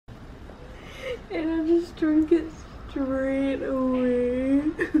And I just drink it straight away.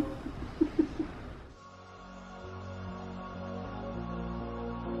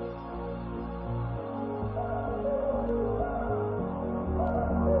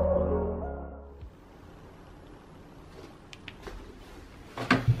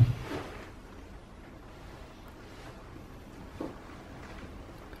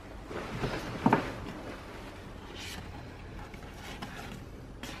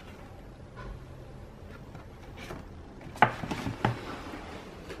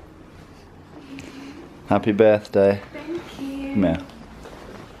 Happy birthday. Thank you. Come here.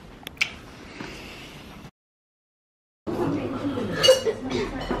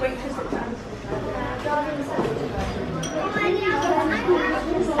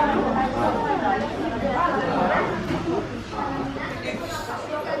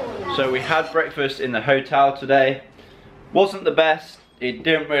 So we had breakfast in the hotel today. Wasn't the best. It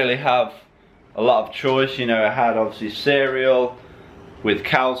didn't really have a lot of choice. You know, it had obviously cereal with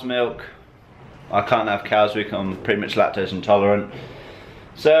cow's milk. I can't have cow's milk, I'm pretty much lactose intolerant.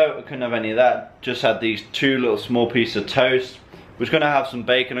 So I couldn't have any of that. Just had these two little small pieces of toast. Was gonna have some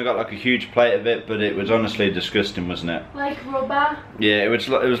bacon. I got like a huge plate of it, but it was honestly disgusting, wasn't it? Like rubber? Yeah, it was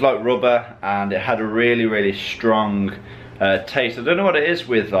like rubber, and it had a really strong taste. I don't know what it is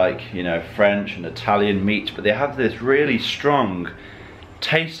with, like, you know, French and Italian meats, but they have this really strong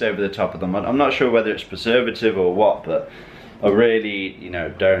taste over the top of them. I'm not sure whether it's preservative or what, but I really, you know,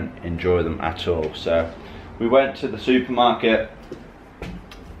 don't enjoy them at all. So we went to the supermarket,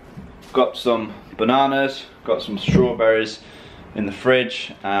 got some bananas, got some strawberries in the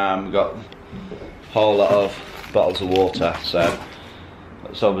fridge, and we got a whole lot of bottles of water. So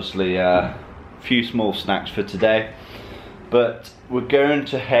that's obviously a few small snacks for today. But we're going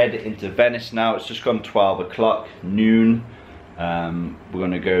to head into Venice now. It's just gone 12 o'clock, noon. We're going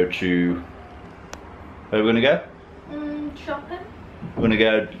to go to, where are we going to go? Shopping. We're gonna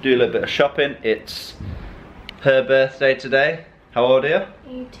go do a little bit of shopping. It's her birthday today. How old are you?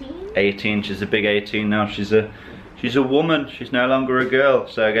 18. 18. She's a big 18 now. She's a woman. She's no longer a girl.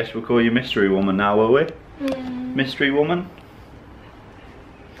 So I guess we'll call you Mystery Woman now, will we? Yeah. Mystery Woman.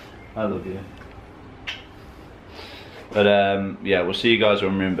 I love you. But yeah, we'll see you guys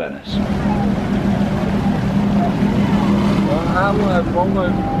when we're in Venice.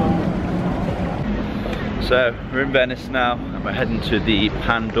 So we're in Venice now, and we're heading to the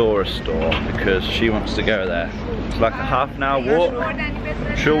Pandora store because she wants to go there. It's like a half an hour walk.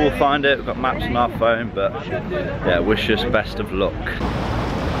 I'm sure we'll find it. We've got maps on our phone, but yeah, wish us best of luck.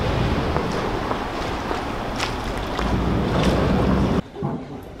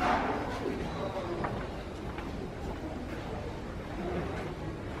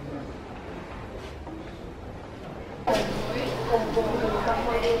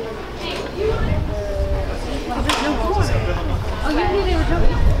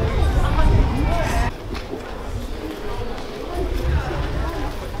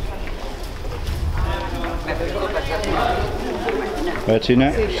 Where to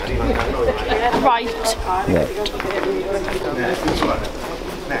next? Right.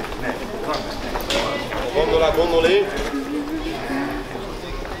 Gondola, gondole.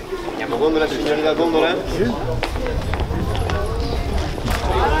 Andiamo gondola, signorina, gondola.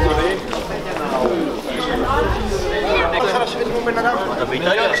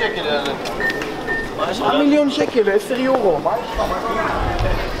 $1 miljoen shekel, 4 euro.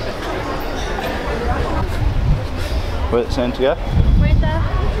 Where's it saying to go? Right there.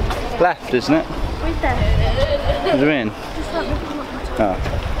 Left, isn't it? Right there. What do you mean? Just let me come up. Oh,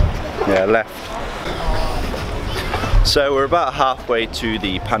 yeah, left. So we're about halfway to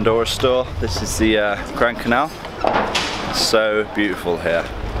the Pandora store. This is the Grand Canal. It's so beautiful here.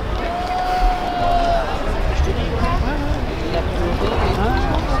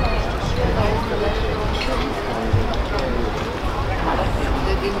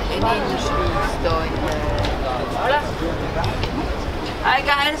 Hi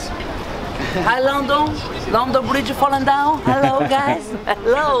guys. Hi London. London Bridge falling down. Hello guys.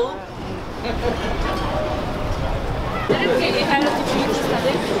 Hello.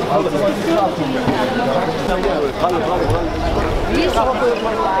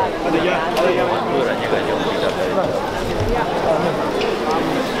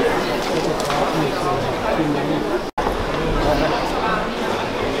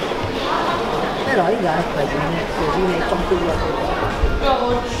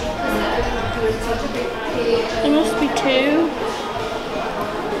 There must be 2.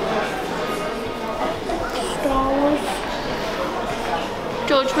 Star Wars.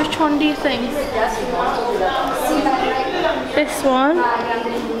 George, which one do you think? This one?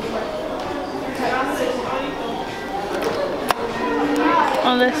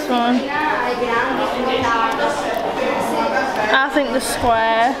 Or this one? I think the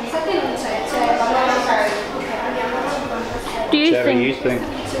square. Do you think?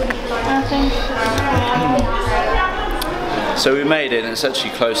 I think so we made it and it's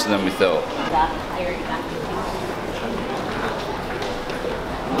actually closer than we thought.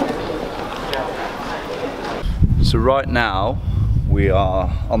 So right now we are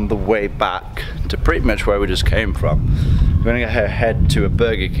on the way back to pretty much where we just came from. We're gonna head to a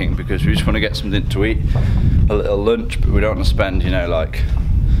Burger King because we just want to get something to eat, a little lunch, but we don't want to spend, you know, like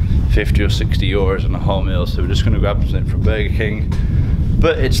 50 or 60 euros on a whole meal, so we're just gonna grab something from Burger King.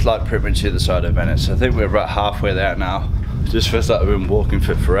 But it's like pretty much the other side of Venice. I think we're about halfway there now. It just feels like we've been walking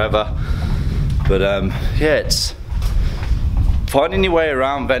for forever. But yeah, it's finding your way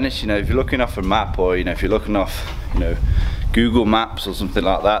around Venice. You know, if you're looking off a map, or you know, if you're looking off, you know, Google Maps or something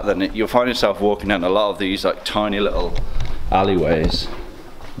like that, then you'll find yourself walking down a lot of these like tiny little alleyways,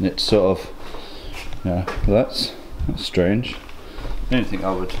 and it's sort of, yeah, well, that's strange. I don't think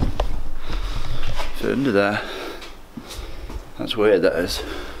I would fit under there. That's weird, that is.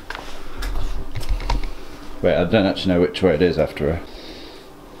 Wait, I don't actually know which way it is after a...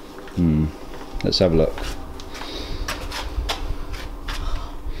 let's have a look.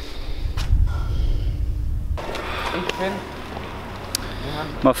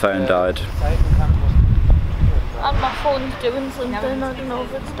 My phone died. and my phone's doing something. I don't know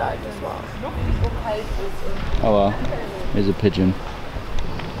if it's died as well. Oh well, here's a pigeon.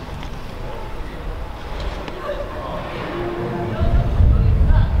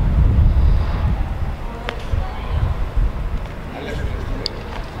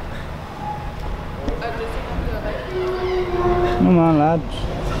 Come on, lads.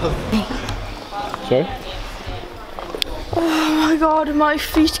 Sorry? Oh my god, my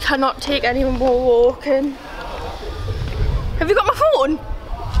feet cannot take any more walking. Have you got my phone?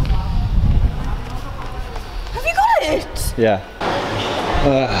 Have you got it? Yeah.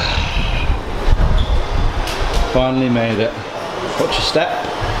 Finally made it. Watch your step.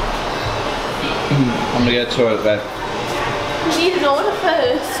 I'm gonna go to the toilet there. You need an order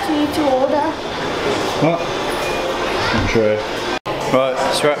first. You need to order. What? Not sure. Right,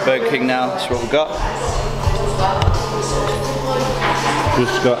 so we're at Burger King now. That's what we've got.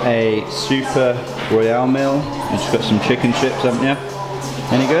 Just got a Super Royale meal. You just got some chicken chips, haven't you?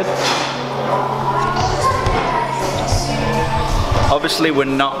 Any good? Obviously, we're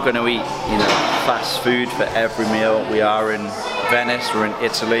not going to eat, you know, fast food for every meal. We are in Venice, we're in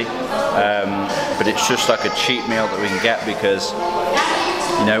Italy, but it's just like a cheap meal that we can get because,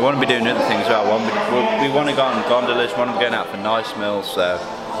 you know, we want to be doing other things as well. We want to go on gondolas, we want to be going out for nice meals, so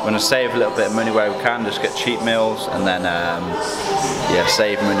we want to save a little bit of money where we can, just get cheap meals, and then yeah,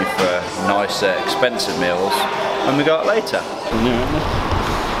 save money for nicer, expensive meals when we go out later.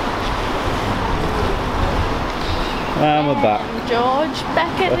 And we're back. George,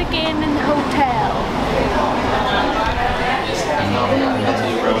 back at again in the hotel.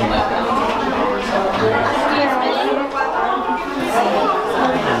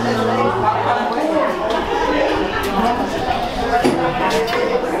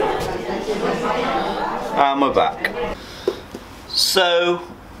 And we're back. So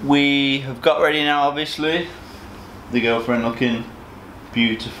we have got ready now, obviously. The girlfriend looking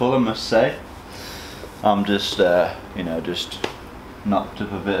beautiful, I must say. I'm just, you know, just knocked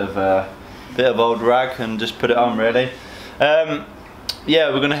up a bit of old rag and just put it on, really. Yeah,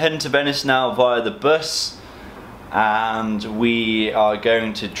 we're gonna head into Venice now via the bus, and we are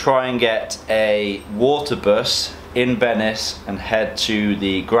going to try and get a water bus in Venice and head to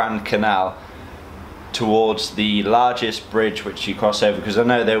the Grand Canal towards the largest bridge which you cross over, because I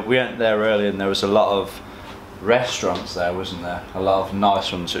know that we went there earlier and there was a lot of restaurants there, wasn't there? A lot of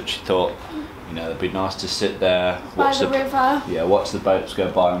nice ones which you thought, you know, it'd be nice to sit there, By the river. Yeah, watch the boats go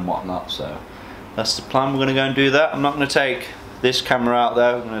by and whatnot. So that's the plan. We're going to go and do that. I'm not going to take this camera out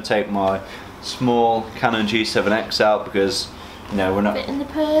there. I'm going to take my small Canon G7X out because, you know, we're not. Fit in the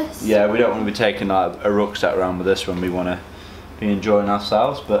purse. Yeah, we don't want to be taking like a rucksack around with this one. We want to be enjoying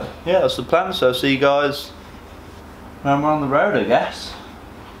ourselves. But yeah, that's the plan. So I'll see you guys when we're on the road, I guess.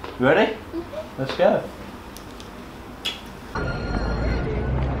 You ready? Mm-hmm. Let's go.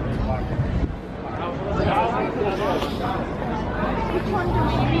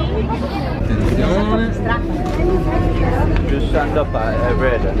 Just stand up at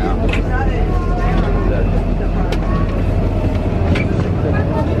radar now.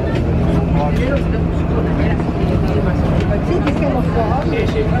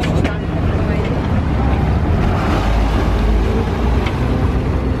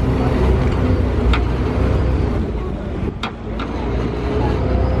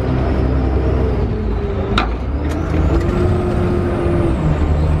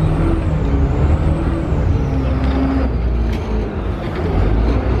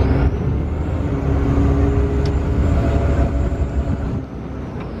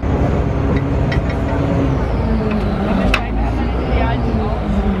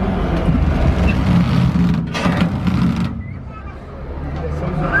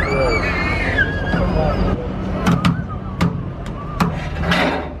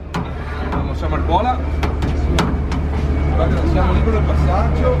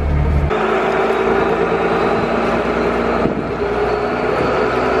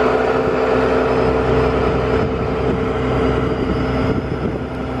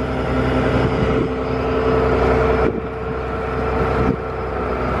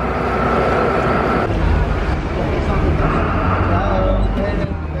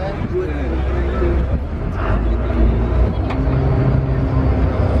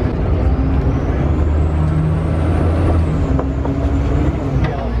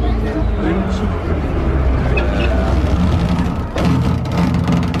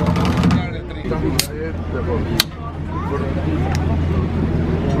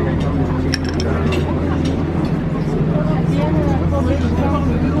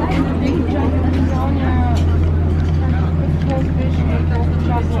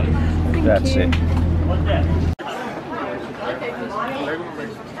 That's it.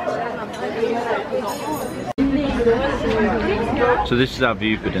 So this is our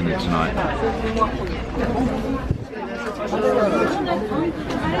view for dinner tonight.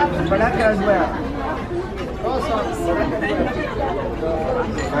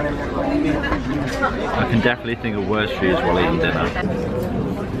 I can definitely think of worse views while eating dinner.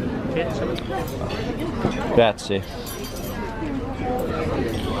 Grazie.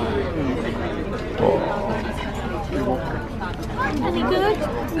 Any good?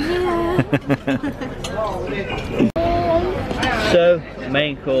 Yeah. So,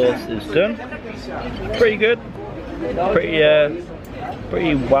 main course is done. Pretty good.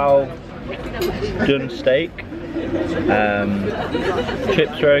 Pretty well done steak.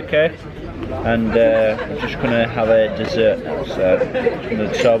 Chips are okay. And we're just gonna have a dessert now. So, I'm gonna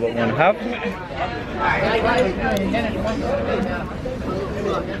decide what we want to have.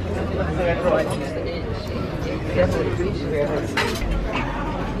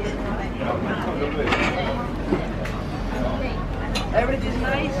 Everything's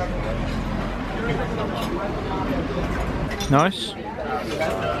nice. Nice.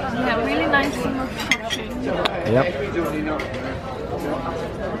 Yeah, really nice and refreshing. Yep.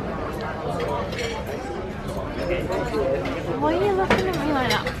 Why are you looking at me like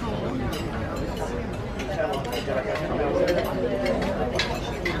that for?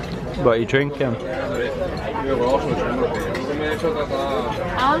 What are you drinking? I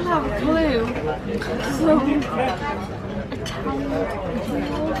don't have a clue. So,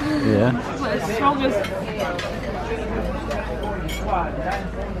 Yeah. but it's strong as.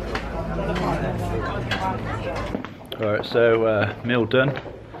 Alright, so meal done.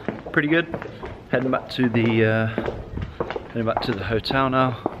 Pretty good. Heading back to the hotel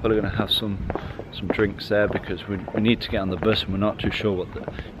now. Probably gonna have some drinks there because we need to get on the bus and we're not too sure what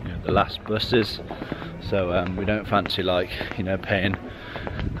the last bus is. So we don't fancy paying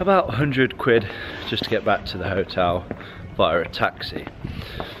about 100 quid just to get back to the hotel via a taxi.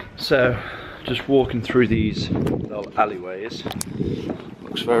 So just walking through these little alleyways.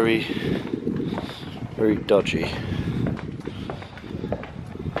 Looks very dodgy.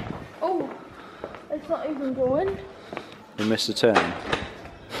 Oh, it's not even going. We missed a turn.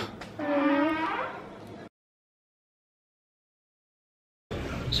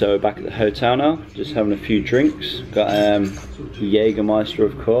 So we're back at the hotel now, just having a few drinks. Got Jägermeister,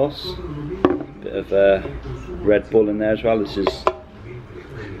 of course. Bit of Red Bull in there as well. This is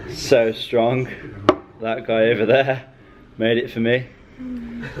so strong. That guy over there made it for me.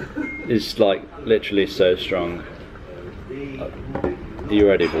 It's like literally so strong. Are you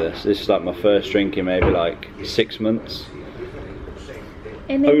ready for this? This is like my first drink in maybe like 6 months.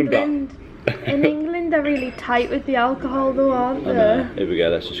 In England, they're really tight with the alcohol, though, aren't they? I know. Here we go.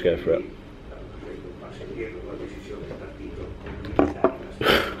 Let's just go for it.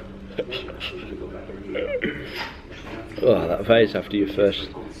 Oh, that phase after your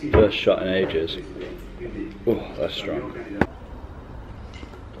first shot in ages. Oh, that's strong.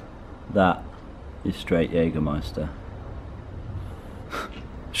 That is straight Jägermeister.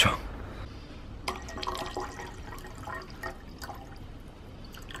 Strong.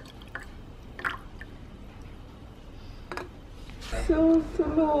 So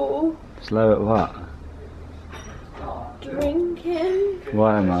slow. Slow at what? Drinking.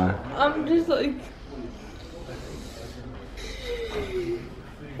 Why am I? I'm just like.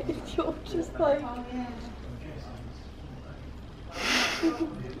 You're just like.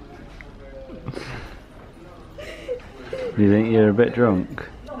 You think you're a bit drunk?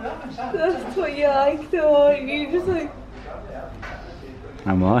 That's what you like, though. You just like.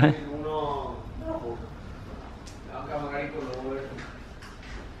 Am I?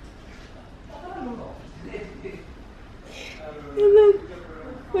 And then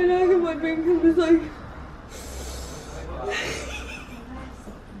when I get my drink, I'm just like.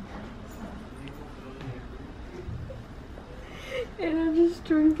 And I just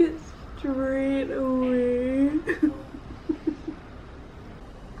drink it straight away.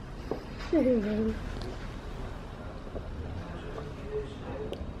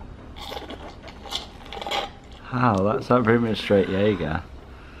 How? That's not very much straight Jaeger.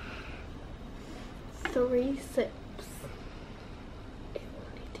 3 sips. It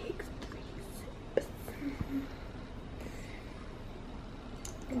only takes 3 sips.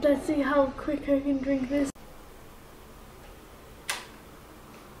 Let's see how quick I can drink this.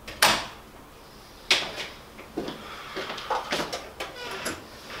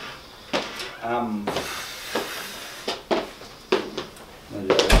 Alright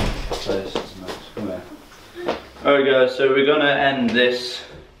guys, so we're gonna end this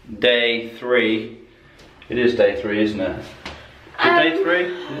day 3. It is day 3, isn't it? Day 3?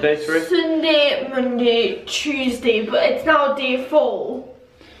 Is it day 3? Sunday, Monday, Tuesday, but it's now day 4.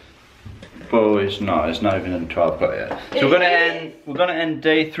 Well, it's not even 12 o'clock yet. So we're gonna end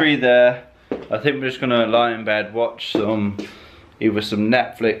day 3 there. I think we're just gonna lie in bed, watch either some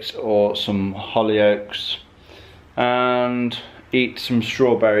Netflix or some Hollyoaks, and eat some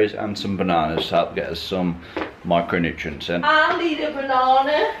strawberries and some bananas to help get us some micronutrients in. I'll eat a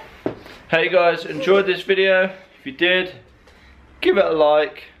banana. Hey guys, enjoyed this video? If you did, give it a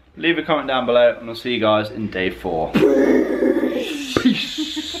like, leave a comment down below, and I'll see you guys in day 4.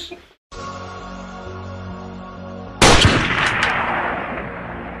 Peace.